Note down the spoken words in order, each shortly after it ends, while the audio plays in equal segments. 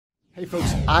Hey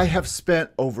folks, I have spent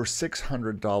over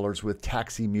 $600 with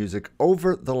taxi music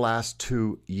over the last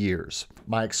 2 years.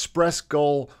 My express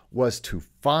goal was to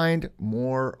find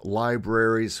more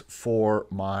libraries for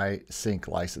my sync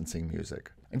licensing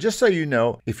music. And just so you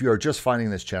know, if you are just finding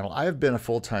this channel, I have been a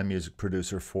full-time music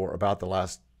producer for about the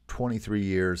last 23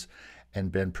 years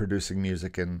and been producing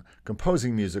music and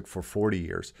composing music for 40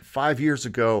 years. 5 years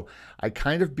ago, I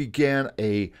kind of began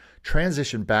a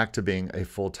transition back to being a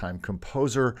full-time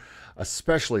composer,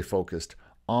 especially focused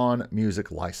on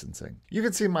music licensing. You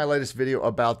can see my latest video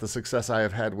about the success I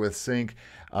have had with sync,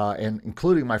 and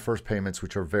including my first payments,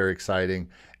 which are very exciting,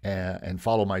 and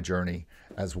follow my journey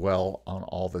as well on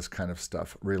all this kind of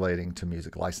stuff relating to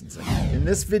music licensing. In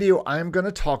this video, I'm going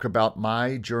to talk about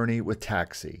my journey with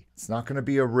Taxi. It's not going to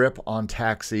be a rip on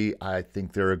Taxi. I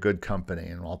think they're a good company,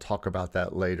 and I'll talk about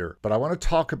that later. But I want to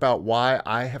talk about why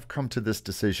I have come to this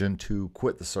decision to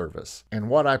quit the service and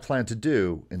what I plan to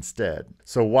do instead.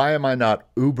 So why am I not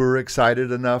uber excited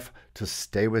enough to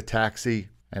stay with Taxi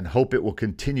and hope it will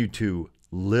continue to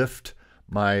lift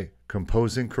my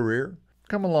composing career?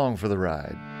 Come along for the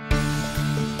ride.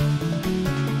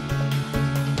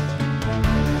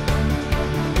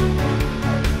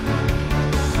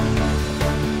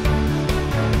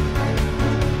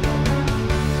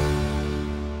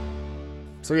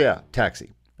 So yeah,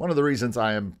 Taxi. One of the reasons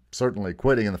I am certainly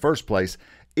quitting in the first place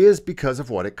is because of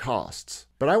what it costs.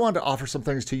 But I want to offer some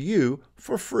things to you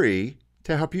for free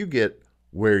to help you get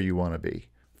where you want to be.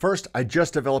 First, I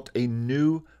just developed a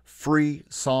new free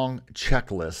song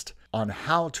checklist on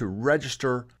how to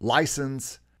register,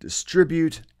 license,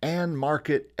 distribute, and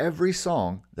market every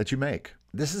song that you make.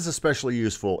 This is especially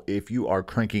useful if you are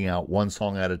cranking out one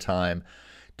song at a time,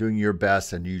 doing your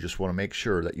best, and you just want to make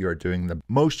sure that you are doing the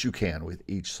most you can with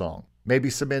each song. Maybe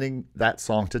submitting that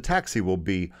song to Taxi will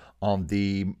be on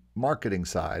the marketing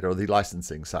side or the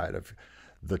licensing side of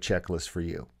the checklist for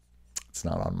you. It's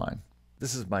not on mine.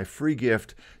 This is my free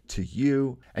gift to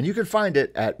you, and you can find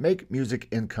it at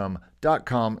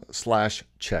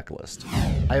makemusicincome.com/checklist.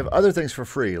 I have other things for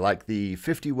free, like the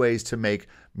 50 ways to make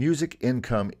music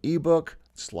income ebook.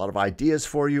 Just a lot of ideas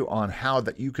for you on how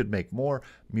that you could make more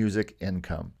music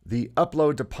income. The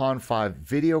Upload to Pond 5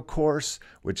 video course,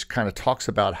 which kind of talks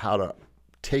about how to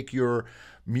take your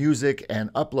music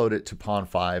and upload it to Pond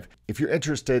 5. If you're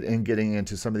interested in getting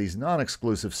into some of these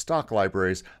non-exclusive stock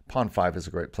libraries, Pond 5 is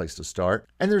a great place to start.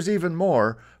 And there's even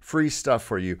more free stuff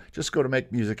for you. Just go to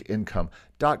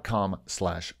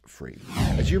makemusicincome.com/free.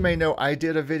 As you may know, I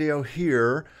did a video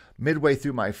here midway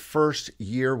through my first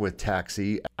year with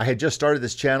Taxi. I had just started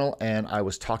this channel and I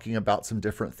was talking about some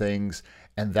different things,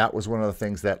 and that was one of the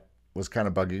things that was kind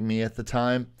of bugging me at the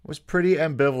time. I was pretty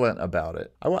ambivalent about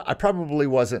it. I probably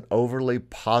wasn't overly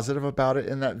positive about it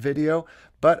in that video,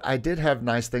 but I did have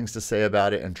nice things to say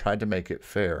about it and tried to make it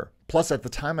fair. Plus, at the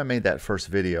time I made that first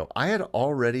video, I had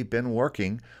already been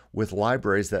working with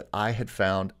libraries that I had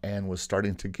found and was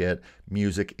starting to get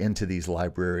music into these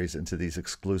libraries, into these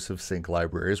exclusive sync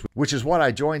libraries, which is what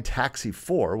I joined Taxi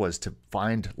for, was to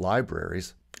find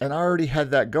libraries. And I already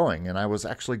had that going, and I was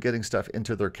actually getting stuff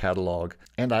into their catalog,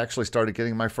 and I actually started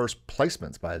getting my first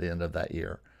placements by the end of that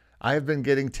year. I have been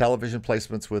getting television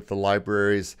placements with the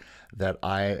libraries that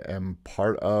I am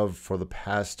part of for the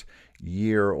past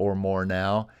year or more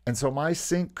now, and so my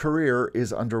sync career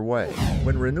is underway.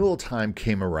 When renewal time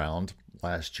came around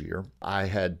last year, I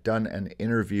had done an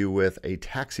interview with a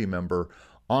Taxi member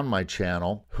on my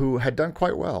channel who had done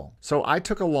quite well. So I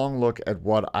took a long look at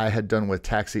what I had done with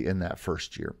Taxi in that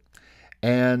first year,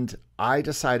 and I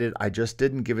decided I just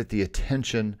didn't give it the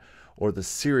attention or the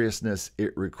seriousness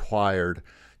it required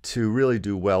to really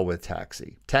do well with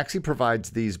Taxi. Taxi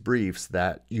provides these briefs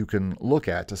that you can look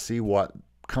at to see what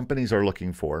companies are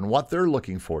looking for and what they're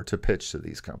looking for to pitch to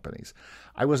these companies.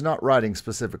 I was not writing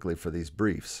specifically for these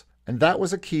briefs. And that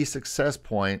was a key success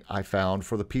point I found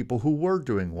for the people who were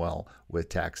doing well with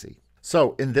Taxi.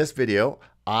 So in this video,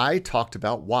 I talked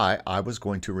about why I was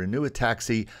going to renew a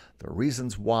Taxi, the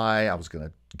reasons why I was going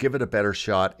to give it a better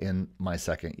shot in my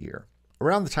second year.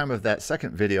 Around the time of that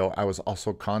second video, I was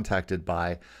also contacted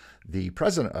by the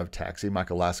president of Taxi,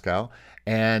 Michael Laskow,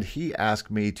 and he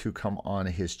asked me to come on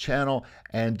his channel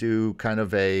and do kind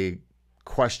of a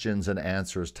questions and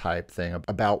answers type thing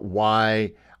about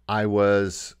why I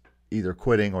was either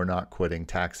quitting or not quitting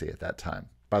Taxi at that time.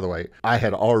 By the way, I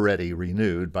had already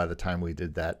renewed by the time we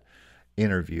did that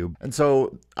interview. And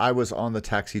so I was on the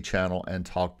Taxi channel and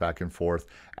talked back and forth,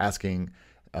 asking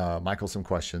Michael some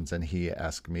questions, and he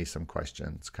asked me some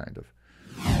questions, kind of.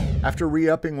 After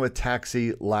re-upping with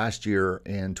Taxi last year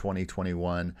in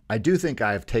 2021, I do think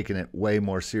I have taken it way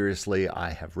more seriously. I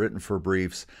have written for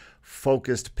briefs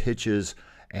focused pitches,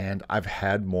 and I've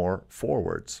had more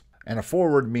forwards. And a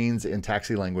forward means in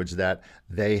Taxi language that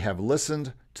they have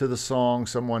listened to the song,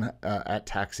 someone at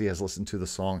Taxi has listened to the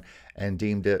song and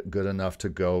deemed it good enough to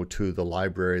go to the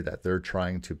library that they're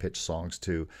trying to pitch songs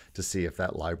to see if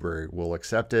that library will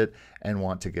accept it and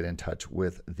want to get in touch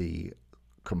with the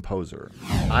composer.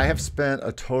 I have spent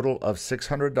a total of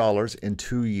 $600 in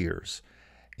 2 years,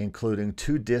 including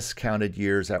 2 discounted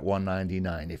years at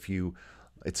 $199.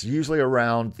 It's usually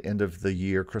around the end of the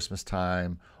year, Christmas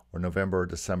time, or November or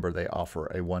December, they offer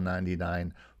a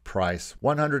 $199 price,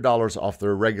 $100 off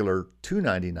their regular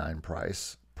 $299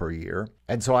 price per year.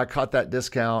 And so I caught that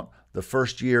discount the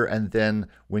first year, and then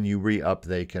when you re-up,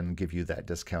 they can give you that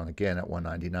discount again at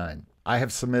 $199. I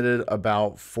have submitted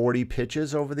about 40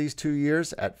 pitches over these 2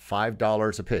 years at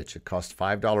 $5 a pitch. It costs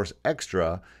 $5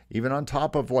 extra, even on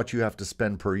top of what you have to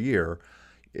spend per year.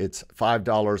 It's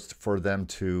 $5 for them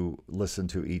to listen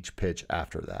to each pitch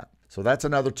after that. So that's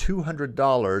another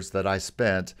 $200 that I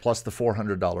spent, plus the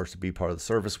 $400 to be part of the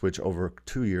service, which over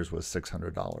 2 years was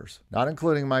 $600. Not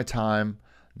including my time,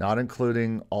 not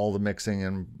including all the mixing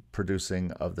and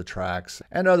producing of the tracks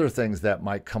and other things that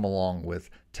might come along with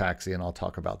Taxi, and I'll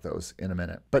talk about those in a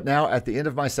minute. But now at the end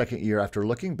of my second year, after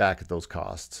looking back at those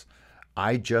costs,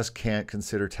 I just can't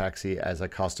consider Taxi as a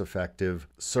cost-effective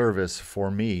service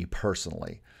for me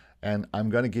personally. And I'm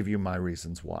going to give you my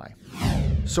reasons why.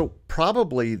 So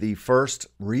probably the first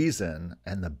reason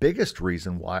and the biggest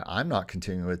reason why I'm not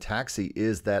continuing with Taxi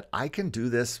is that I can do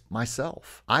this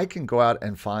myself. I can go out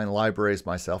and find libraries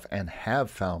myself and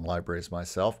have found libraries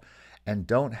myself and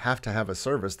don't have to have a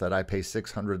service that I pay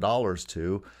 $600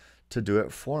 to do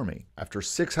it for me. After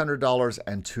 $600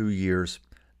 and 2 years,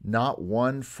 not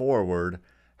one forward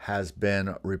has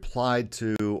been replied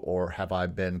to or have I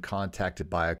been contacted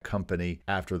by a company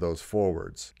after those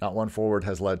forwards. Not one forward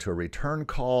has led to a return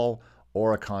call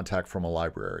or a contact from a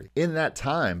library. In that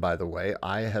time, by the way,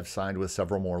 I have signed with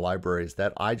several more libraries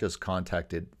that I just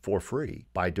contacted for free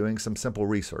by doing some simple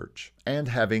research and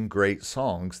having great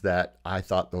songs that I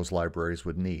thought those libraries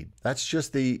would need. That's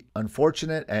just the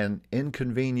unfortunate and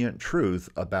inconvenient truth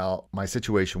about my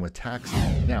situation with Taxi.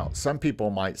 Now, some people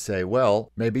might say, well,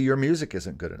 maybe your music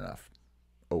isn't good enough.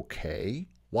 Okay.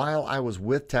 While I was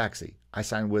with Taxi, I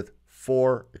signed with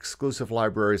 4 exclusive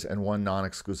libraries and 1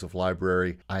 non-exclusive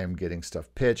library. I am getting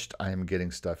stuff pitched, I am getting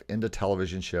stuff into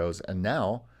television shows, and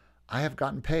now I have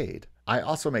gotten paid. I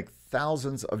also make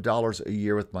thousands of dollars a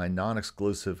year with my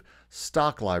non-exclusive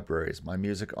stock libraries, my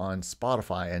music on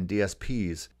Spotify and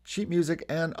DSPs, sheet music,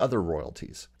 and other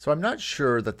royalties. So I'm not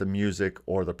sure that the music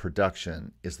or the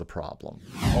production is the problem.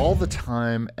 All the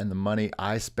time and the money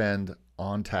I spend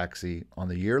on Taxi, on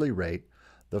the yearly rate,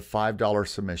 the $5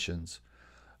 submissions,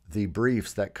 the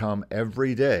briefs that come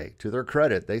every day. To their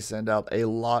credit, they send out a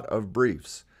lot of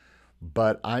briefs,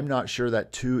 but I'm not sure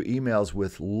that 2 emails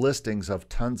with listings of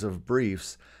tons of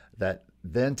briefs that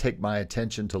then take my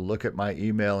attention to look at my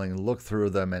emailing, look through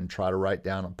them, and try to write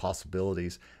down on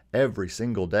possibilities every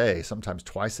single day. Sometimes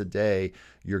twice a day,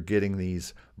 you're getting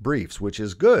these briefs, which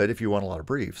is good if you want a lot of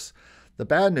briefs. The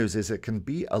bad news is it can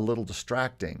be a little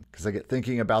distracting because I get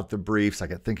thinking about the briefs, I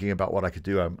get thinking about what I could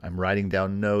do. I'm writing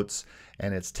down notes,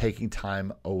 and it's taking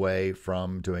time away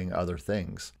from doing other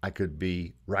things. I could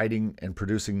be writing and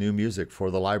producing new music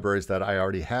for the libraries that I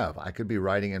already have. I could be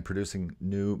writing and producing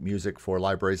new music for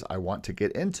libraries I want to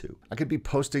get into. I could be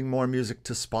posting more music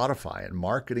to Spotify and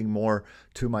marketing more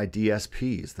to my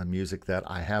DSPs, the music that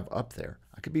I have up there.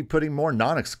 I could be putting more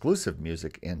non-exclusive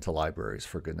music into libraries,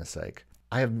 for goodness sake.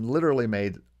 I have literally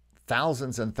made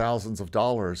thousands and thousands of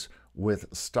dollars with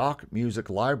stock music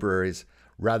libraries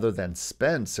rather than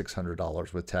spend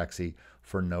 $600 with Taxi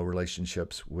for no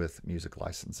relationships with music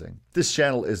licensing. This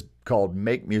channel is called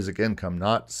Make Music Income,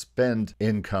 not Spend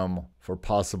Income for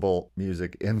possible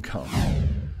music income.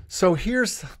 So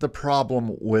here's the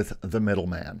problem with the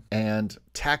middleman. And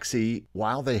Taxi,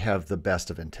 while they have the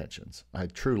best of intentions, I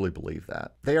truly believe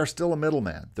that, they are still a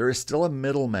middleman. There is still a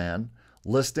middleman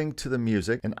listening to the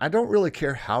music, and I don't really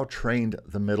care how trained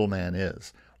the middleman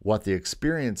is, what the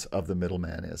experience of the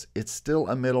middleman is. It's still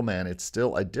a middleman. It's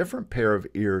still a different pair of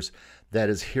ears that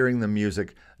is hearing the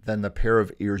music than the pair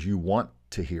of ears you want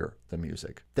to hear the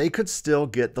music. They could still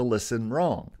get the listen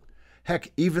wrong.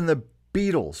 Heck, even the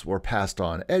Beatles were passed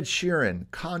on. Ed Sheeran,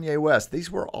 Kanye West,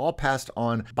 these were all passed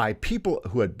on by people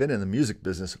who had been in the music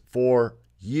business for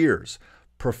years.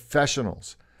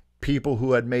 Professionals, people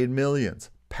who had made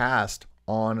millions, passed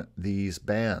on these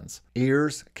bands.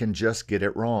 Ears can just get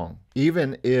it wrong,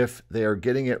 even if they are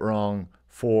getting it wrong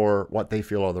for what they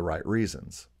feel are the right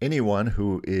reasons. Anyone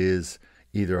who is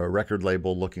either a record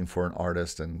label looking for an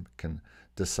artist and can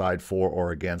decide for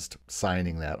or against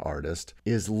signing that artist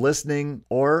is listening,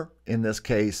 or in this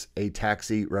case, a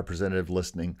taxi representative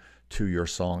listening to your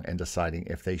song and deciding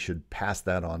if they should pass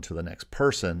that on to the next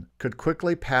person, could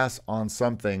quickly pass on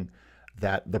something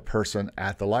that the person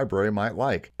at the library might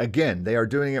like. Again, they are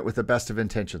doing it with the best of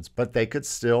intentions, but they could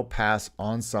still pass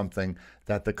on something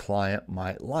that the client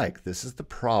might like. This is the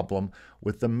problem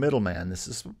with the middleman. This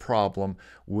is the problem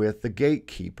with the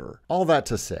gatekeeper. All that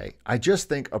to say, I just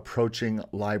think approaching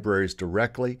libraries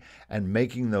directly and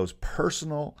making those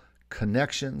personal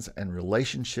connections and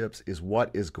relationships is what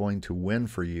is going to win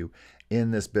for you in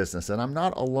this business. And I'm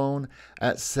not alone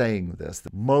at saying this.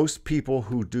 Most people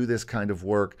who do this kind of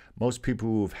work, most people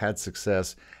who have had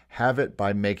success, have it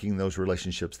by making those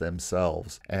relationships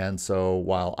themselves. And so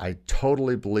while I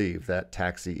totally believe that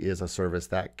taxi is a service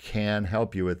that can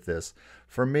help you with this,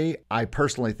 for me, I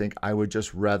personally think I would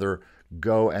just rather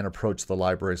go and approach the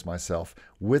libraries myself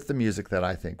with the music that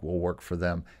I think will work for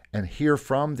them and hear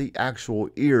from the actual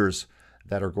ears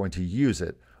that are going to use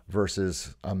it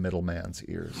versus a middleman's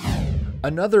ears.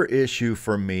 Another issue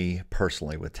for me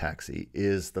personally with taxi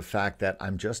is the fact that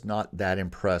I'm just not that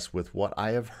impressed with what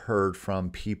I have heard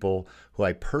from people who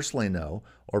I personally know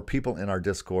or people in our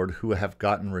Discord who have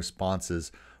gotten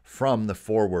responses from the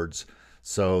forwards.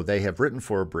 So they have written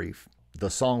for a brief. The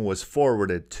song was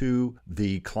forwarded to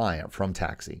the client from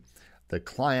taxi. The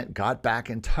client got back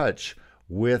in touch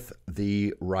with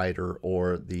the writer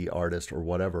or the artist or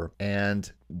whatever.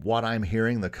 And what I'm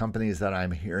hearing, the companies that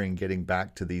I'm hearing getting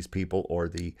back to these people, or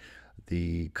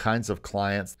the kinds of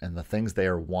clients and the things they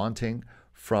are wanting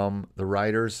from the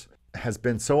writers, has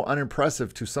been so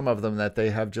unimpressive to some of them that they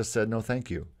have just said no thank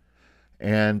you.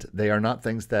 And they are not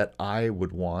things that I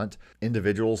would want.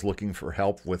 Individuals looking for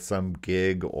help with some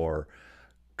gig, or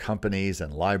companies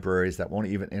and libraries that won't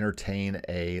even entertain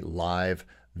a live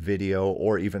video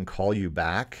or even call you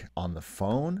back on the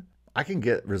phone. I can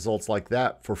get results like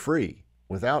that for free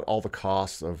without all the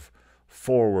costs of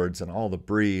forwards and all the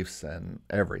briefs and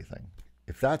everything.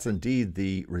 If that's indeed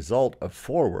the result of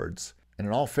forwards, and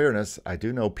in all fairness, I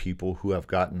do know people who have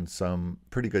gotten some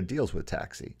pretty good deals with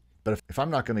taxi. But if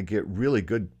I'm not going to get really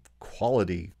good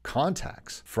quality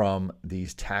contacts from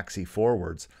these taxi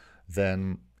forwards,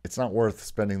 then it's not worth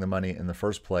spending the money in the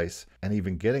first place and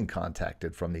even getting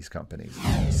contacted from these companies.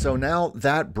 So now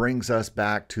that brings us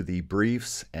back to the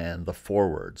briefs and the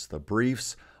forwards. The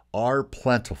briefs are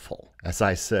plentiful, as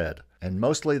I said, and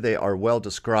mostly they are well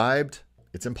described.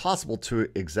 It's impossible to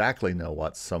exactly know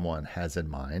what someone has in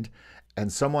mind,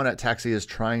 and someone at taxi is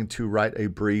trying to write a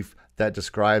brief that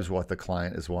describes what the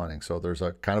client is wanting. So there's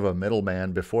a kind of a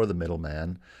middleman before the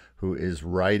middleman who is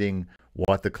writing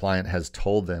what the client has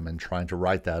told them and trying to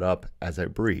write that up as a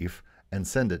brief and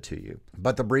send it to you.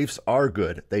 But the briefs are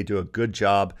good. They do a good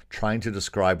job trying to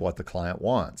describe what the client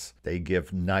wants. They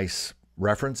give nice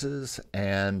references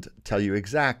and tell you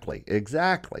exactly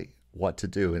what to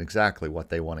do and exactly what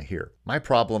they want to hear. My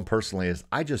problem personally is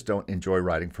I just don't enjoy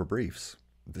writing for briefs.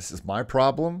 This is my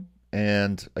problem.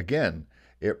 And again,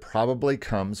 it probably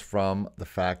comes from the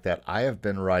fact that I have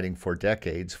been writing for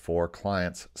decades for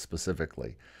clients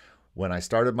specifically. When I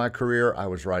started my career, I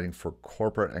was writing for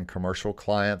corporate and commercial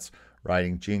clients,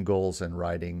 writing jingles and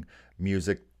writing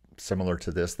music similar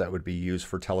to this that would be used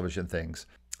for television things.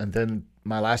 And then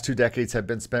my last 2 decades have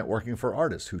been spent working for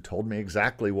artists who told me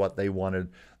exactly what they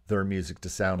wanted their music to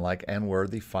sound like and were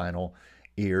the final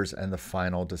ears and the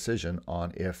final decision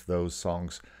on if those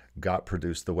songs got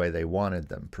produced the way they wanted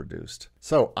them produced.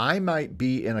 So I might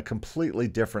be in a completely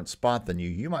different spot than you.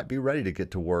 You might be ready to get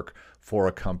to work for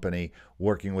a company,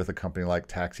 working with a company like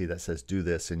Taxi that says, do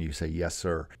this, and you say, yes,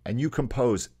 sir. And you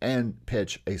compose and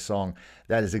pitch a song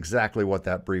that is exactly what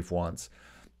that brief wants.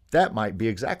 That might be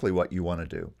exactly what you want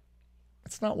to do.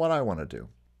 It's not what I want to do.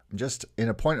 I'm just in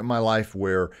a point in my life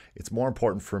where it's more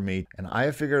important for me, and I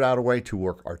have figured out a way to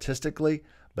work artistically,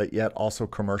 but yet also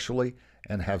commercially,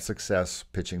 and have success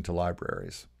pitching to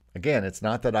libraries. Again, it's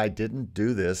not that I didn't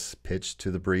do this pitch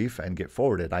to the brief and get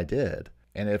forwarded. I did.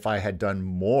 And if I had done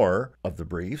more of the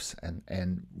briefs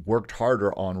and worked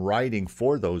harder on writing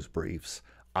for those briefs,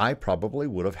 I probably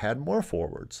would have had more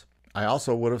forwards. I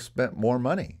also would have spent more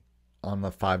money on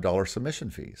the $5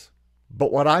 submission fees.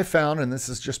 But what I found, and this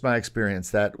is just my experience,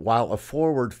 that while a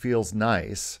forward feels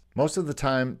nice, most of the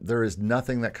time there is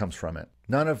nothing that comes from it.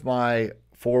 None of my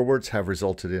forwards have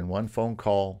resulted in one phone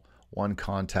call, one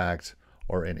contact,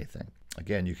 or anything.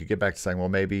 Again, you could get back to saying, well,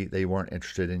 maybe they weren't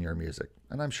interested in your music.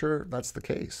 And I'm sure that's the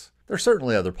case. There's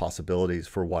certainly other possibilities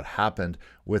for what happened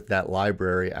with that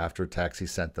library after Taxi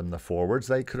sent them the forwards.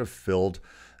 They could have filled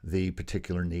the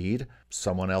particular need.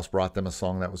 Someone else brought them a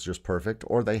song that was just perfect,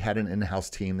 or they had an in-house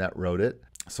team that wrote it.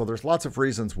 So there's lots of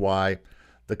reasons why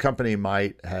the company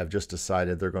might have just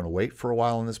decided they're going to wait for a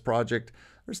while on this project.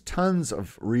 There's tons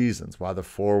of reasons why the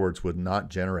forwards would not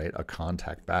generate a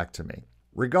contact back to me.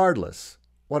 Regardless,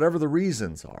 whatever the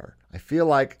reasons are, I feel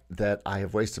like that I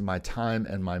have wasted my time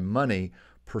and my money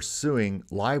pursuing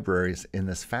libraries in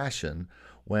this fashion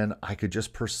when I could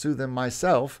just pursue them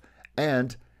myself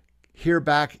and hear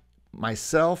back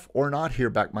myself or not hear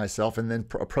back myself and then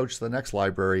approach the next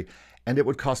library, and it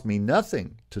would cost me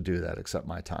nothing to do that except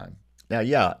my time. Now,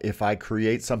 yeah, if I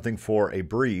create something for a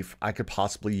brief, I could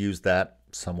possibly use that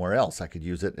somewhere else. I could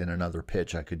use it in another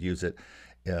pitch. I could use it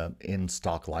in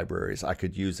stock libraries. I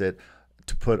could use it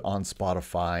to put on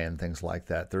Spotify and things like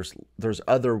that. There's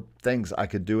other things I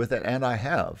could do with it, and I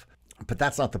have. But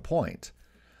that's not the point.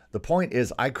 The point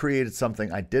is I created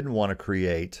something I didn't want to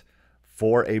create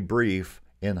for a brief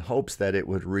in hopes that it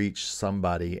would reach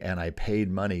somebody, and I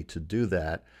paid money to do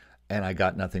that, and I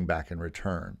got nothing back in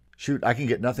return. Shoot, I can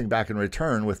get nothing back in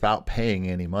return without paying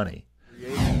any money.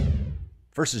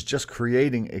 Versus just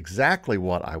creating exactly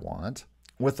what I want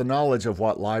with the knowledge of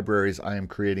what libraries I am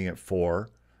creating it for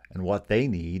and what they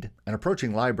need, and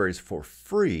approaching libraries for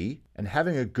free and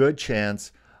having a good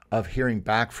chance of hearing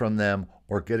back from them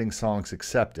or getting songs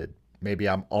accepted. Maybe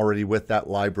I'm already with that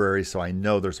library, so I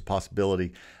know there's a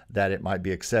possibility that it might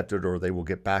be accepted or they will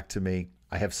get back to me.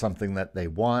 I have something that they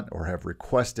want or have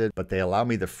requested, but they allow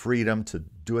me the freedom to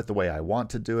do it the way I want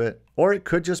to do it. Or it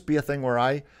could just be a thing where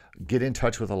I get in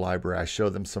touch with a library, I show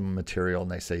them some material,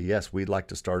 and they say, yes, we'd like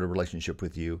to start a relationship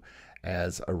with you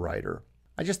as a writer.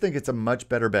 I just think it's a much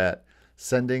better bet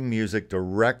sending music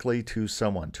directly to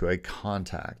someone, to a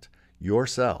contact,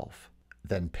 yourself,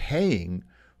 than paying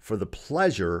for the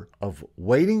pleasure of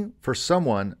waiting for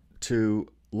someone to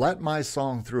let my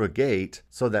song through a gate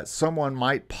so that someone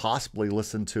might possibly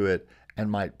listen to it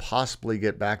and might possibly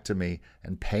get back to me,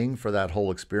 and paying for that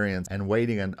whole experience and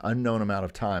waiting an unknown amount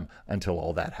of time until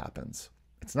all that happens.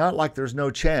 It's not like there's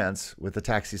no chance with the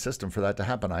taxi system for that to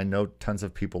happen. I know tons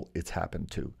of people it's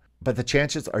happened to. But the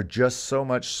chances are just so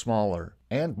much smaller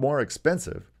and more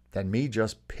expensive than me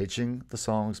just pitching the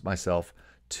songs myself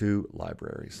to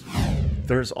libraries.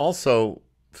 There's also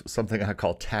something I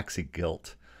call taxi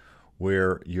guilt,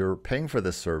 where you're paying for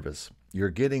this service,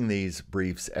 you're getting these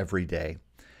briefs every day,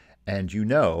 and you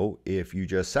know if you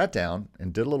just sat down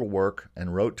and did a little work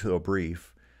and wrote to a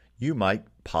brief, you might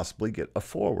possibly get a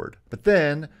forward. But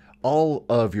then all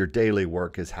of your daily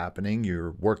work is happening.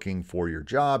 You're working for your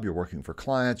job, you're working for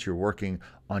clients, you're working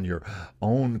on your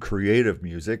own creative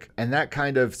music, and that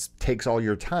kind of takes all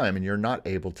your time, and you're not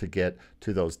able to get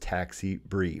to those taxi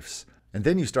briefs. And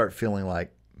then you start feeling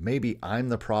like maybe I'm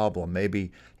the problem,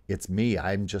 maybe it's me.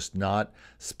 I'm just not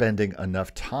spending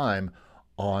enough time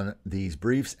on these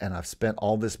briefs, and I've spent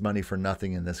all this money for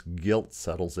nothing, and this guilt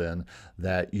settles in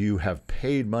that you have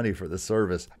paid money for the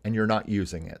service and you're not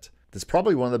using it. That's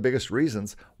probably one of the biggest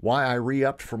reasons why I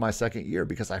re-upped for my second year,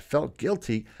 because I felt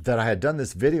guilty that I had done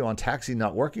this video on taxi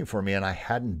not working for me and I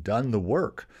hadn't done the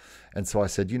work. And so I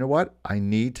said, you know what? I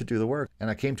need to do the work. And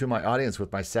I came to my audience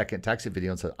with my second taxi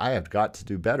video and said, I have got to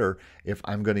do better if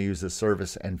I'm going to use this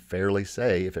service and fairly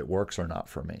say if it works or not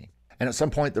for me. And at some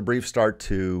point, the briefs start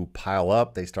to pile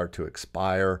up. They start to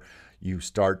expire. You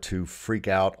start to freak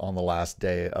out on the last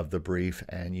day of the brief,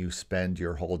 and you spend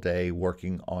your whole day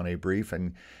working on a brief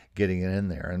and getting it in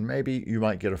there. And maybe you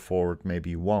might get a forward, maybe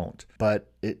you won't.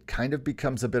 But it kind of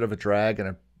becomes a bit of a drag and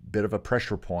a bit of a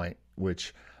pressure point,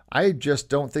 which I just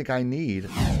don't think I need.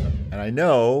 And I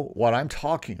know what I'm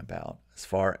talking about as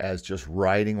far as just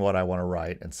writing what I want to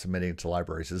write and submitting it to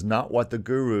libraries is not what the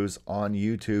gurus on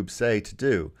YouTube say to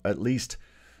do. At least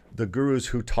the gurus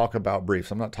who talk about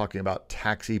briefs. I'm not talking about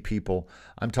taxi people.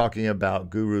 I'm talking about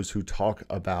gurus who talk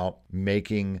about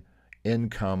making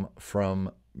income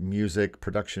from music,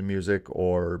 production music,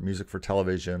 or music for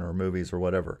television or movies or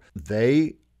whatever.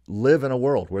 They live in a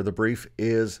world where the brief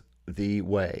is the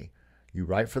way. You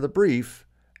write for the brief,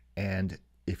 and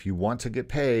if you want to get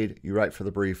paid, you write for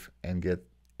the brief and get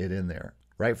it in there.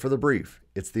 Write for the brief.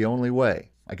 It's the only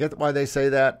way. I get why they say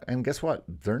that, and guess what?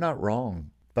 They're not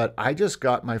wrong. But I just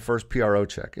got my first PRO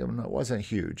check. It wasn't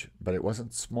huge, but it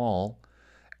wasn't small,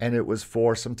 and it was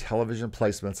for some television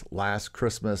placements last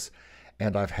Christmas,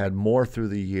 and I've had more through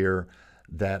the year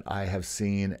that I have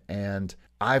seen, and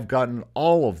I've gotten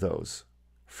all of those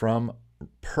from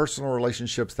personal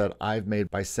relationships that I've made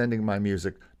by sending my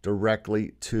music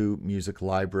directly to music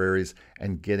libraries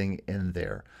and getting in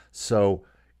there. So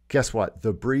guess what?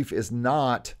 The brief is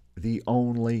not the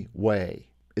only way.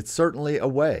 It's certainly a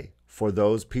way for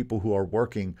those people who are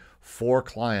working for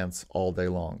clients all day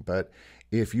long, but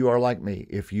If you are like me,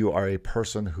 if you are a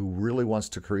person who really wants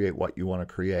to create what you want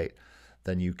to create,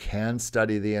 then you can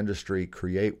study the industry,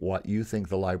 create what you think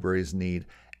the libraries need,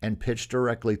 and pitch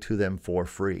directly to them for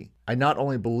free. I not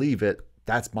only believe it,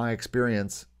 that's my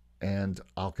experience, and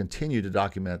I'll continue to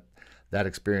document that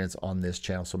experience on this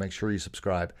channel. So make sure you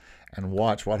subscribe and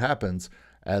watch what happens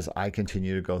as I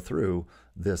continue to go through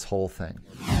this whole thing.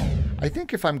 I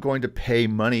think if I'm going to pay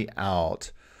money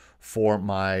out for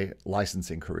my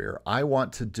licensing career, I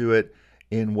want to do it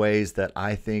in ways that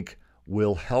I think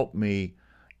will help me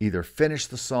either finish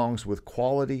the songs with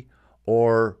quality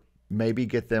or maybe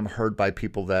get them heard by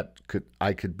people that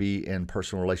I could be in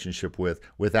personal relationship with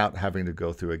without having to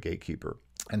go through a gatekeeper.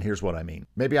 And here's what I mean.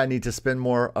 Maybe I need to spend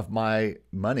more of my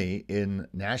money in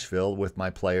Nashville with my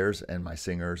players and my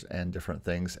singers and different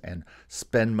things and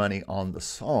spend money on the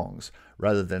songs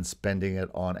rather than spending it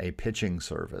on a pitching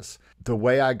service. The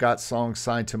way I got songs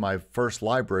signed to my first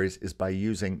libraries is by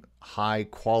using high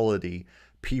quality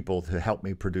people to help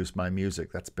me produce my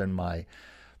music. That's been my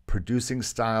producing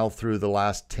style through the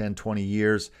last 10, 20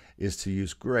 years, is to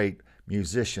use great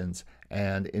musicians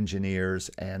and engineers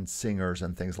and singers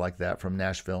and things like that from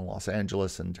Nashville and Los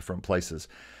Angeles and different places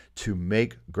to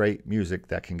make great music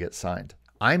that can get signed.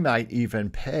 I might even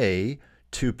pay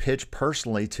to pitch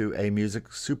personally to a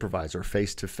music supervisor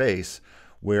face to face,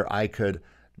 where I could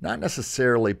not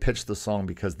necessarily pitch the song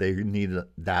because they needed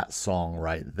that song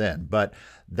right then, but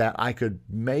that I could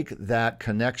make that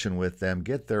connection with them,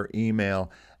 get their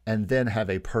email, and then have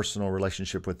a personal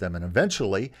relationship with them, and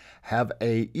eventually have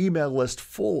an email list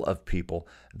full of people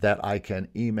that I can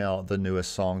email the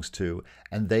newest songs to,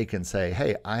 and they can say,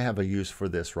 hey, I have a use for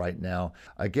this right now.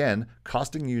 Again,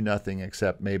 costing you nothing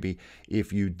except maybe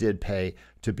if you did pay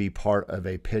to be part of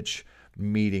a pitch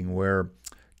meeting where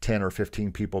 10 or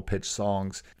 15 people pitch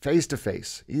songs face to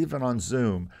face, even on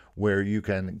Zoom, where you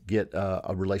can get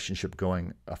a relationship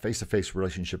going, a face-to-face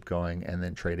relationship going, and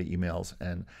then trade emails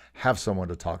and have someone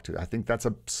to talk to. I think that's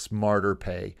a smarter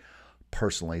pay,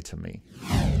 personally, to me.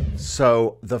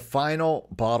 So the final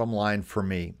bottom line for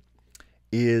me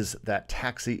is that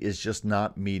Taxi is just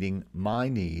not meeting my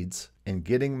needs in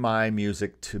getting my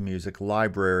music to music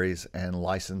libraries and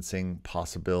licensing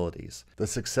possibilities. The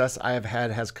success I have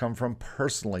had has come from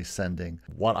personally sending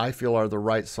what I feel are the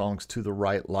right songs to the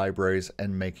right libraries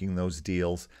and making those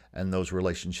deals and those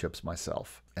relationships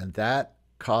myself. And that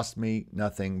cost me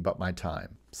nothing but my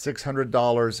time.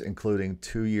 $600, including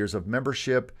 2 years of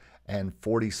membership and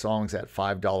 40 songs at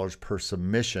 $5 per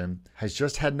submission, has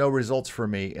just had no results for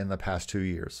me in the past 2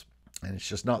 years. And it's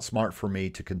just not smart for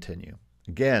me to continue.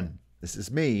 Again, this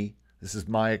is me. This is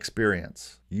my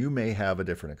experience. You may have a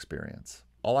different experience.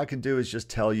 All I can do is just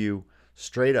tell you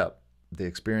straight up the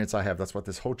experience I have. That's what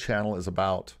this whole channel is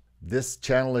about. This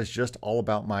channel is just all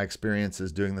about my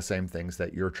experiences doing the same things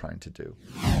that you're trying to do.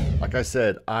 Like I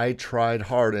said, I tried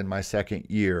hard in my second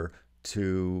year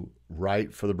to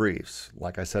write for the briefs.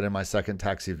 Like I said in my second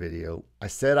Taxi video, I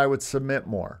said I would submit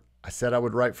more. I said I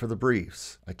would write for the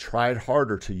briefs. I tried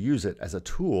harder to use it as a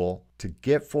tool to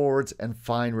get forwards and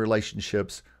find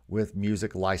relationships with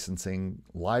music licensing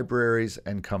libraries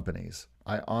and companies.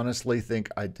 I honestly think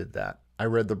I did that. I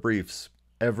read the briefs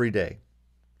every day,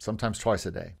 sometimes twice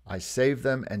a day. I saved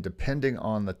them, and depending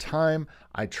on the time,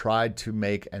 I tried to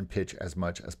make and pitch as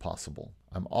much as possible.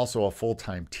 I'm also a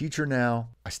full-time teacher now.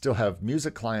 I still have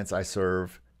music clients I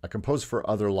serve. I compose for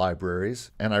other libraries,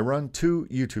 and I run 2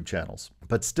 YouTube channels.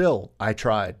 But still, I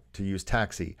tried to use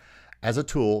Taxi as a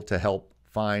tool to help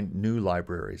find new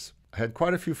libraries. I had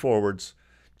quite a few forwards,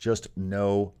 just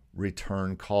no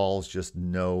return calls, just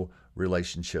no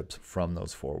relationships from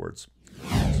those forwards.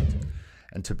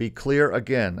 And to be clear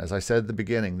again, as I said at the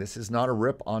beginning, this is not a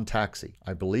rip on Taxi.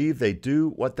 I believe they do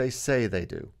what they say they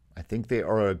do. I think they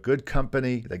are a good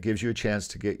company that gives you a chance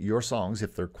to get your songs,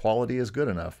 if their quality is good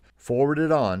enough,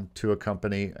 forwarded on to a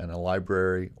company and a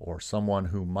library or someone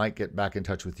who might get back in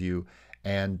touch with you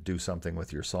and do something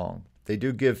with your song. They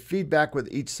do give feedback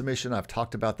with each submission. I've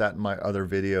talked about that in my other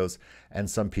videos, and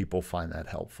some people find that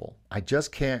helpful. I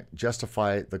just can't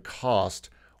justify the cost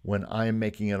when I'm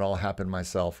making it all happen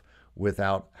myself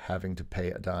without having to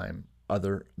pay a dime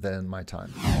other than my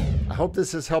time. I hope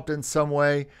this has helped in some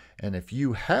way, and if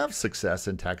you have success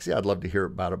in Taxi, I'd love to hear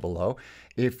about it below.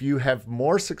 If you have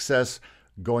more success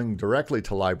going directly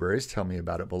to libraries, tell me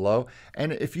about it below.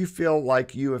 And if you feel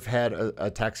like you have had a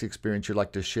Taxi experience you'd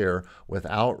like to share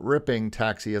without ripping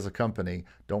Taxi as a company,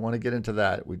 don't want to get into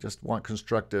that. We just want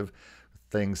constructive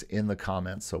things in the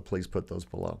comments, so please put those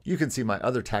below. You can see my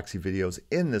other Taxi videos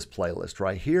in this playlist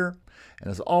right here.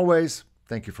 And as always,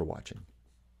 thank you for watching.